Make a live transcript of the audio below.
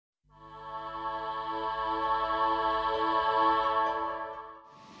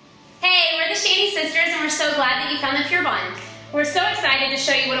so glad that you found the PureBond. We're so excited to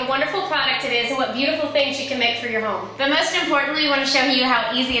show you what a wonderful product it is and what beautiful things you can make for your home. But most importantly, we want to show you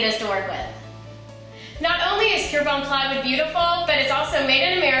how easy it is to work with. Not only is PureBond Plywood beautiful, but it's also made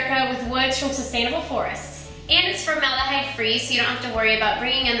in America with woods from sustainable forests. And it's formaldehyde free, so you don't have to worry about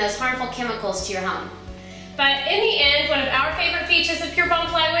bringing in those harmful chemicals to your home. But in the end, one of our favorite features of PureBond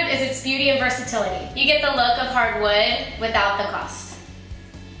Plywood is its beauty and versatility. You get the look of hardwood without the cost.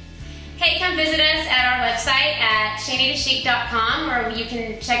 Hey, come visit us at our website at shantytochic.com, where you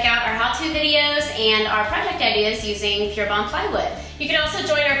can check out our how-to videos and our project ideas using PureBond Plywood. You can also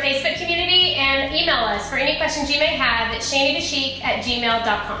join our Facebook community and email us for any questions you may have at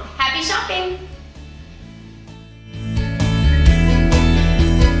shantytochic@gmail.com. Happy shopping!